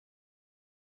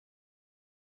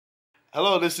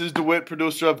Hello, this is Dewitt,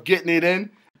 producer of Getting It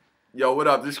In. Yo, what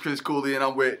up? This is Chris Cooley, and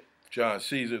I'm with Jon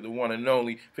Ceasr, the one and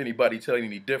only. If anybody tell you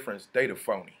any difference, they the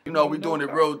phony. You know, we doing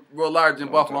it real large in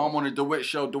Buffalo. I'm on the Dewitt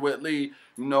show, Dewitt Lee.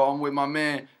 You know, I'm with my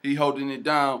man. He holding it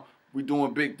down. We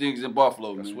doing big things in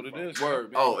Buffalo. That's what it is.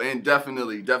 Word. Oh, and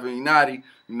definitely Naughty.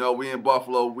 You know, we in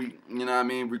Buffalo. We, you know what I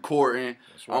mean, recording.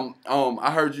 That's right.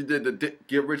 I heard you did the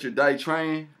Get Rich or Die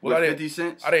Train with 50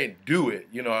 Cent. I didn't do it.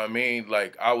 You know what I mean?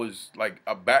 Like, I was like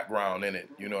a background in it.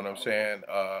 You know what I'm saying?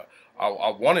 I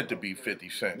wanted to be 50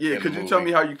 Cent. Yeah, could you tell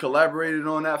me how you collaborated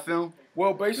on that film?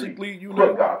 Well, basically, you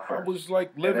know, I was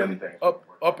like living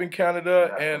up in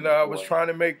Canada, and I was trying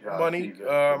to make money.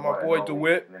 My boy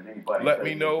Dewitt let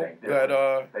me know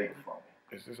that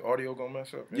is this audio gonna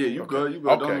mess up? Yeah, you good. You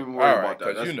good. Okay. Don't even worry about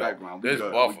that. That's You know, background. This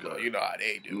Buffalo, you know how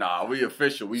they do. Nah, we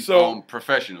official. We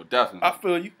professional, definitely. I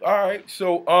feel you. All right.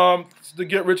 So the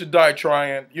Get Rich or Die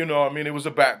Trying, you know, I mean, it was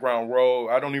a background role.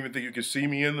 I don't even think you could see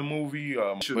me in the movie.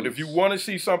 But if you want to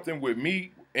see something with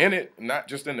me in it, not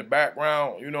just in the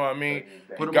background, you know what I mean?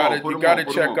 You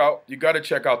gotta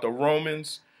check out the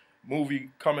Romans movie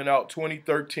coming out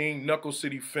 2013, Knuckle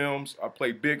City Films. I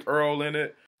played Big Earl in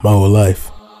it. My whole life,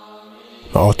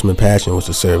 my ultimate passion was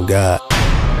to serve God.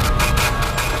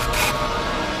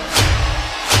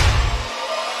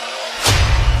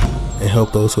 And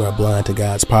help those who are blind to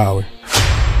God's power.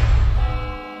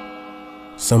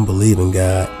 Some believe in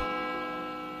God,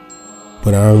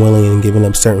 but are unwilling in giving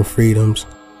up certain freedoms,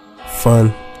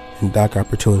 fun, and dark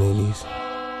opportunities.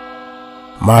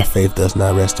 My faith does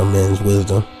not rest on men's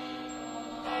wisdom.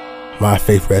 My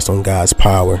faith rests on God's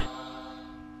power,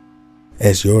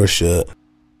 as yours should.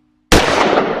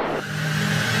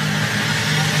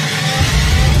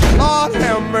 Lord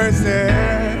have mercy.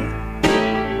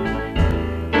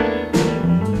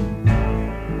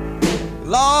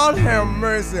 Lord have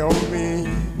mercy on me.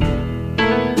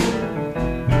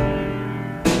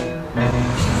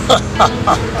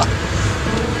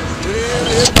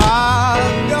 If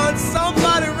I've done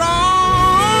somebody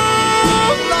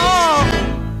wrong, Lord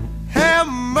have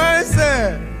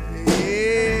mercy.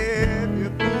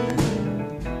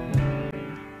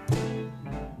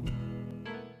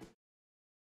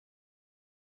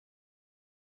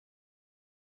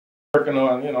 Working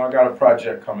on, you know, I got a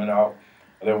project coming out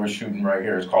that we're shooting right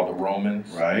here. It's called The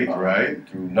Romans. Right.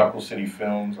 Through Knuckle City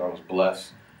Films, I was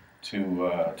blessed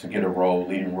to get a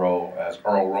leading role as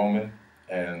Earl Roman,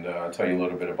 and I'll tell you a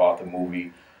little bit about the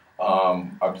movie.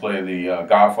 I play the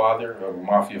godfather of a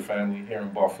mafia family here in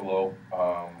Buffalo,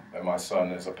 and my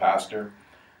son is a pastor,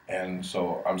 and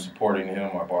so I'm supporting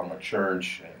him. I bought him a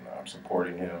church, and I'm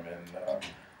supporting him. And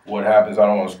what happens, I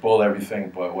don't want to spoil everything,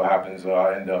 but what happens,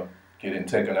 I end up getting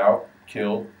taken out,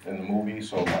 killed in the movie.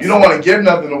 So you don't want to give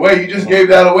nothing away. You just gave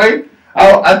that away.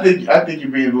 I think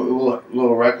you're being a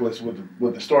little reckless with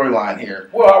the storyline here.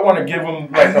 Well, I want to give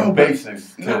them like some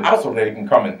basics so they can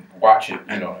come and watch it.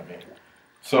 You know what I mean?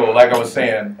 So, like I was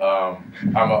saying, I'm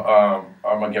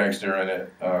a gangster in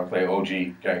it. I play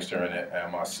OG gangster in it,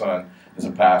 and my son is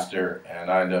a pastor,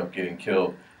 and I end up getting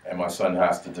killed, and my son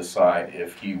has to decide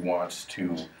if he wants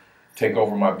to take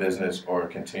over my business or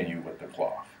continue with the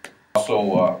cloth.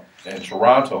 Also, in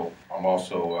Toronto, I'm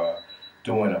also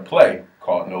doing a play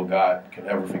called No God Can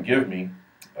Ever Forgive Me.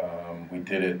 We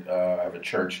did it. I have a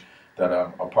church that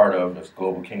I'm a part of. It's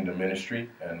Global Kingdom Ministry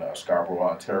in Scarborough,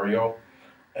 Ontario.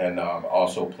 And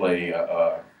also play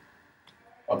a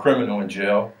criminal in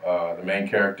jail, the main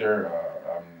character.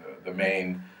 I'm the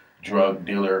main drug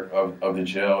dealer of the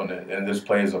jail. And this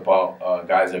play is about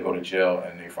guys that go to jail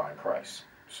and they find Christ.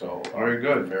 So very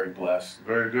good, very blessed,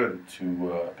 very good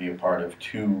to be a part of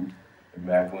two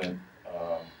immaculate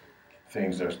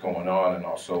things that's going on, and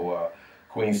also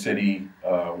Queen City,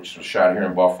 which was shot here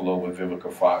in Buffalo with Vivica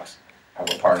Fox. I have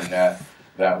a part in that.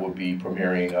 That will be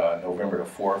premiering November the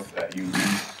 4th at UB.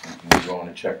 You can go on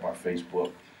and check my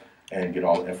Facebook and get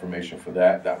all the information for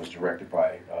that. That was directed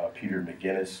by Peter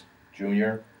McGinnis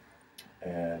Jr.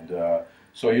 And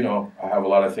so, you know, I have a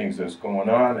lot of things that's going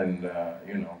on, and,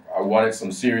 you know, I wanted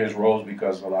some serious roles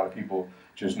because a lot of people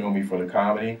just know me for the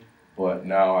comedy, but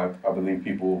now I believe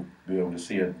people will be able to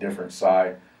see a different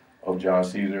side of Jon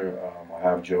Ceasr. I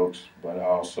have jokes, but I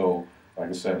also, like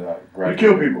I said, you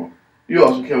kill people. You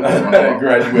also kill people. I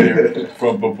graduated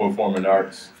from performing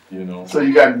arts, you know. So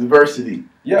you got diversity.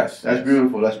 Yes. That's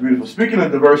beautiful. That's beautiful. Speaking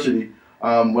of diversity,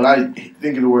 when I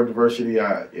think of the word diversity,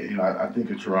 I think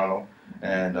of Toronto,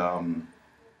 and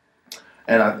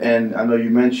I know you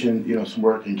mentioned, you know, some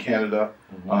work in Canada.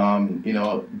 Mm-hmm. You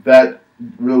know, that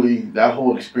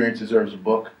whole experience deserves a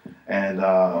book. And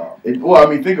well, I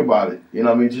mean, think about it. You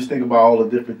know, I mean, just think about all the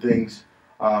different things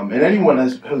and anyone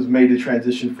has made the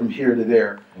transition from here to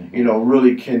there, you know,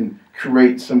 really can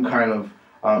create some kind of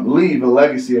leave a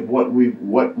legacy of what we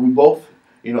both,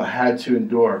 you know, had to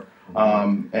endure.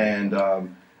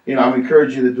 You know, I'm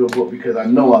encouraging you to do a book because I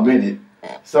know I'm in it.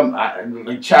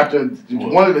 Like chapter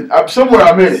one of the somewhere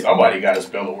I'm in it. Somebody got to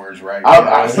spell the words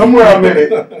right. Somewhere I'm in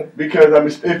it because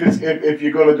if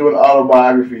you're going to do an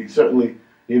autobiography, certainly,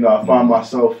 you know, I found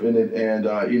myself in it, and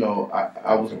you know,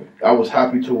 I was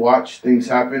happy to watch things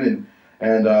happen,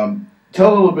 and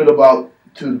tell a little bit about,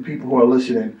 to the people who are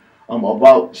listening,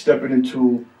 about stepping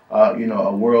into you know,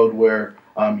 a world where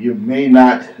you may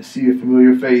not see a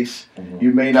familiar face,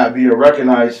 you may not be a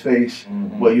recognized face,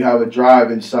 but you have a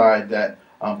drive inside that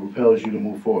propels you to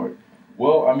move forward.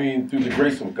 Well, I mean, through the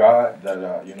grace of God,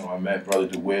 that you know, I met Brother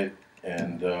Dewitt,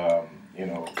 and you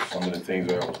know, some of the things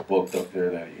that I was booked up there,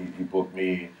 that he booked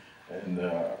me, and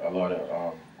a lot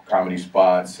of comedy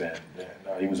spots, and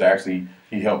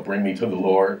he helped bring me to the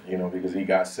Lord, you know, because he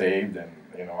got saved, and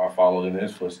you know, I followed in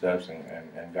his footsteps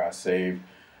and got saved.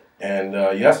 And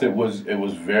yes, it was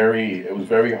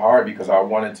very hard because I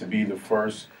wanted to be the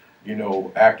first, you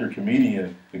know, actor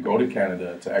comedian to go to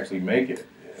Canada to actually make it.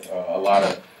 A lot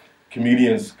of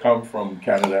comedians come from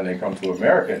Canada and they come to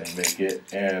America and they make it.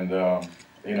 And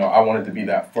you know, I wanted to be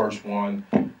that first one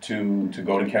to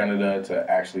go to Canada to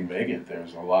actually make it.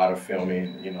 There's a lot of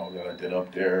filming, you know, that I did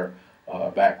up there,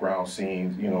 background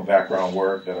scenes, you know, background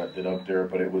work that I did up there.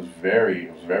 But it was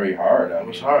very hard. It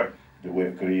was hard.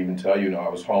 Dewitt could even tell you, I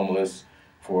was homeless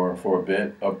for a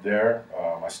bit up there.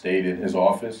 I stayed in his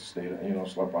office,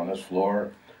 slept on his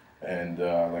floor, and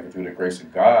like through the grace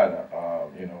of God,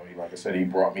 you know, like I said, he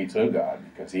brought me to God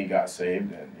because he got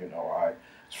saved, and you know,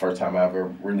 it's the first time I ever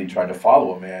really tried to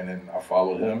follow a man, and I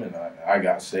followed him, and I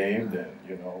got saved, and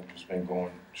you know, just been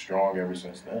going strong ever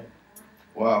since then.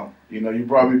 Wow, you know, you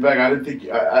brought me back. I didn't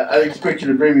think I didn't expect you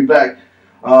to bring me back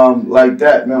like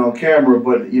that, man, on camera.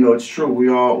 But you know, it's true. We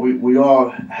all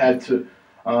had to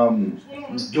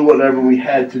do whatever we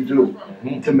had to do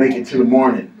to make it to the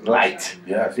morning light.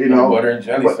 Yes, you know, butter and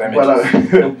jelly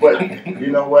sandwiches. But you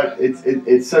know what?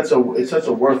 It's such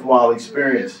a worthwhile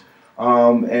experience,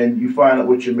 and you find out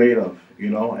what you're made of. You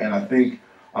know, and I think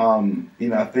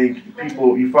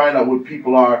you find out what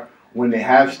people are when they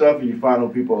have stuff, and you find out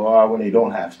who people are when they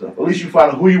don't have stuff. At least you find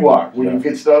out who you are when you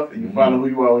get stuff, and you find out who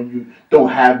you are when you don't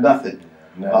have nothing.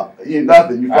 Nothing. You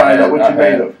find out what you're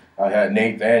made of. I had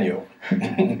Nathaniel,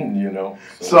 you know.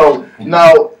 So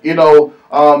now, you know,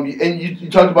 and you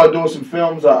talked about doing some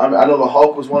films. I know The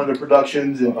Hulk was one of the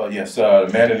productions. And yes,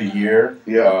 Man of the Year.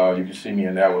 Yeah. You can see me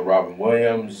in that with Robin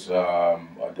Williams. I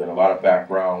did a lot of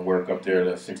background work up there,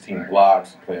 the 16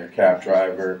 Blocks, play a cab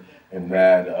driver in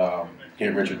that.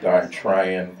 Get Rich or Die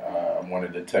Trying. I'm one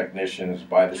of the technicians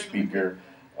by the speaker.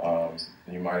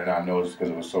 You might not notice because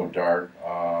it was so dark.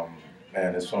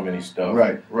 Man, there's so many stuff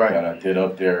that I did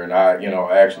up there, and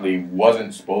I actually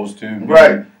wasn't supposed to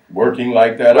be working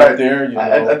like that up there. You know?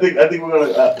 I think we're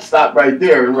gonna stop right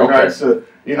there in regards to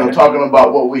talking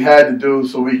about what we had to do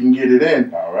so we can get it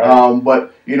in. All right.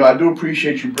 But you know, I do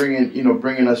appreciate you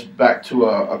bringing us back to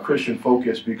a Christian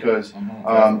focus, because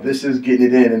this is getting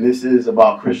it in, and this is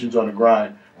about Christians on the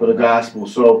grind for the gospel.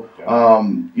 So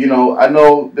you know, I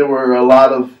know there were a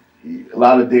lot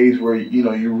of days where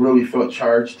you really felt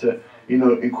charged to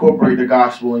incorporate the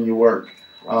gospel in your work.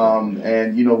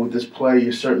 And you know, with this play,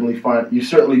 you're certainly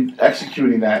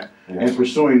executing that and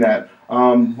pursuing that.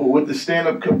 But with the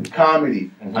stand-up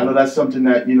comedy, I know that's something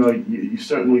that you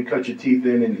certainly cut your teeth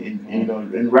in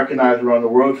and recognized around the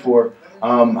world for.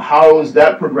 How is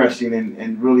that progressing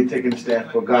and really taking a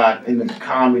stand for God in the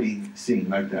comedy scene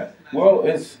like that? Well,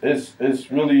 it's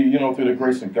really through the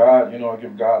grace of God. I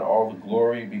give God all the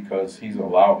glory because He's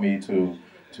allowed me to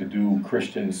do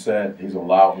Christian set. He's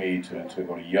allowed me to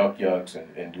go to Yuck Yucks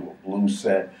and do a blues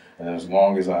set. And as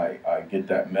long as I get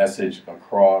that message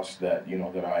across that,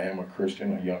 that I am a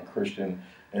Christian, a young Christian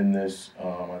in this,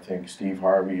 I think Steve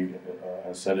Harvey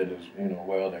has said it as,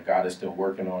 well, that God is still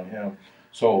working on him.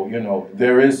 So,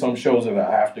 there is some shows that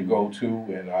I have to go to,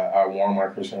 and I warn my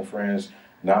Christian friends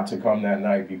not to come that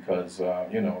night because,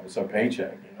 it's a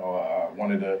paycheck.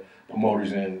 One of the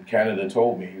promoters in Canada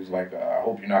told me, he was like, I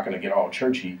hope you're not going to get all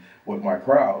churchy with my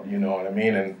crowd, you know what I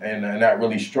mean? And that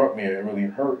really struck me. It really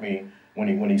hurt me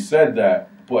when he said that,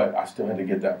 but I still had to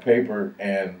get that paper.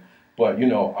 But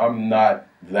I'm not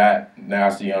that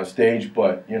nasty on stage,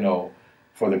 but,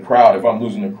 for the crowd, if I'm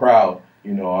losing the crowd, I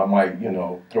might,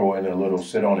 throw in a little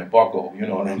sit on it buckle, you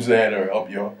know what I'm saying? Or up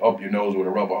your nose with a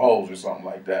rubber hose or something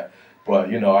like that.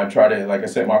 But, I try to, like I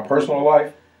said, my personal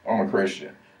life, I'm a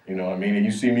Christian. You know what I mean? And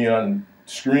you see me on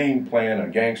screen playing a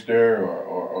gangster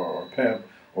or a pimp,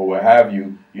 or what have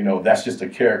you, you know, that's just a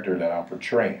character that I'm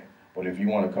portraying. But if you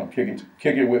want to come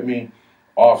kick it with me,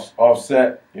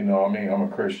 offset, you know, I mean, I'm a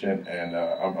Christian, and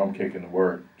I'm kicking the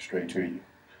word straight to you.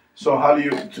 So how do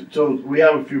you? So we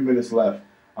have a few minutes left.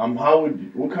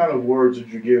 What kind of words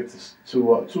would you give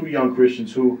to young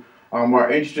Christians who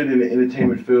are interested in the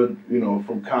entertainment field? You know,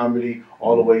 from comedy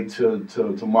all the way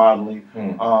to modeling.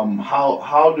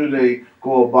 How do they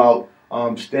go about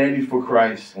standing for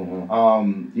Christ?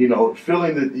 You know,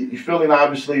 feeling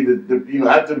obviously the you know,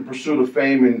 after the pursuit of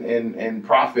fame and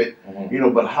profit. You know,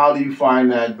 but how do you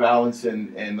find that balance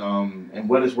and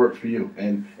what has worked for you?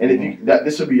 And if you,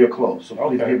 this will be your close, so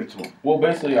please give it to them. Well,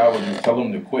 basically, I would just tell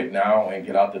them to quit now and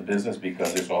get out the business,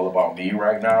 because it's all about me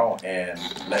right now, and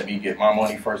let me get my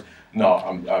money first. No,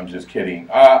 I'm just kidding.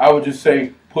 I would just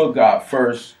say put God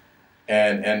first,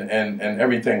 and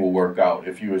everything will work out.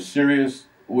 If you are serious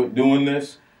with doing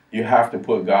this, you have to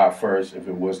put God first. If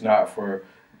it was not for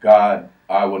God,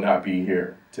 I would not be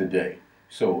here today.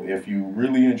 So if you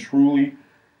really and truly,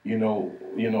 you know,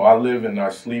 I live and I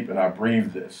sleep and I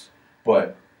breathe this.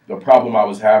 But the problem I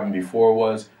was having before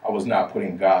was I was not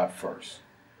putting God first.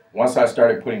 Once I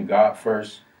started putting God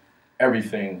first,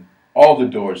 everything, all the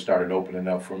doors started opening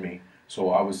up for me. So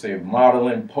I would say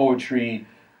modeling, poetry,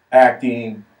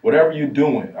 acting, whatever you're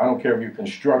doing. I don't care if you're a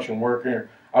construction worker.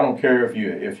 I don't care if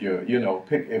you're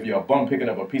a bum picking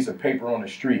up a piece of paper on the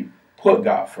street. Put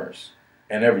God first,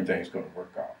 and everything's going to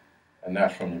work out. And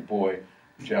that's from your boy,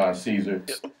 Jon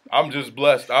Ceasr. I'm just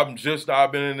blessed. I've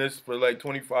been in this for like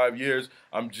 25 years.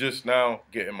 I'm just now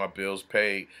getting my bills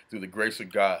paid through the grace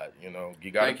of God. You know,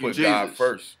 you got to put God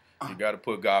first. You got to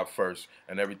put God first,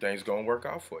 and everything's going to work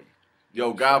out for you.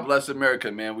 Yo, God bless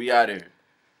America, man. We out here.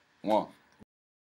 One.